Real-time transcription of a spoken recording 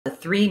The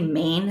three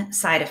main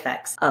side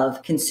effects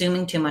of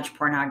consuming too much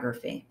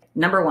pornography.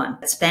 Number one,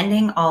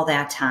 spending all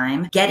that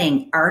time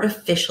getting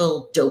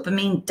artificial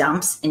dopamine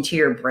dumps into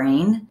your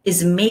brain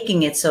is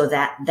making it so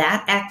that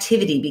that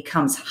activity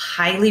becomes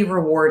highly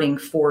rewarding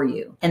for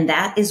you. And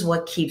that is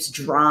what keeps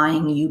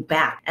drawing you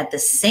back. At the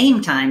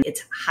same time,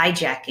 it's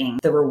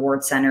hijacking the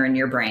reward center in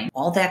your brain.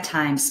 All that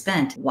time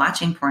spent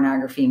watching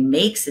pornography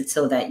makes it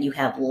so that you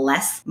have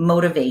less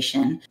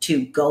motivation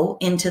to go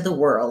into the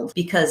world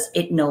because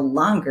it no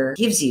longer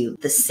gives you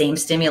the same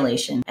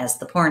stimulation as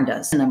the porn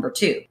does. Number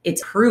two,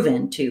 it's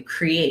proven to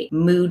create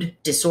mood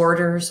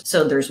disorders.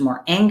 So there's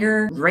more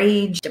anger,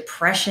 rage,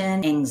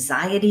 depression,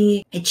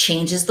 anxiety. It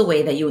changes the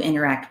way that you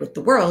interact with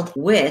the world,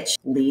 which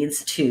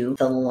leads to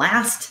the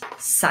last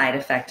side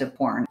effect of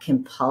porn.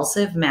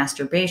 Compulsive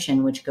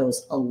masturbation, which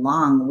goes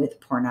along with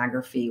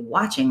pornography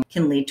watching,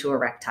 can lead to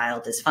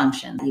erectile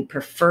dysfunction. You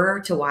prefer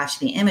to watch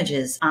the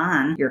images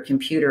on your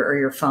computer or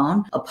your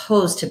phone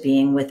opposed to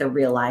being with a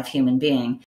real live human being.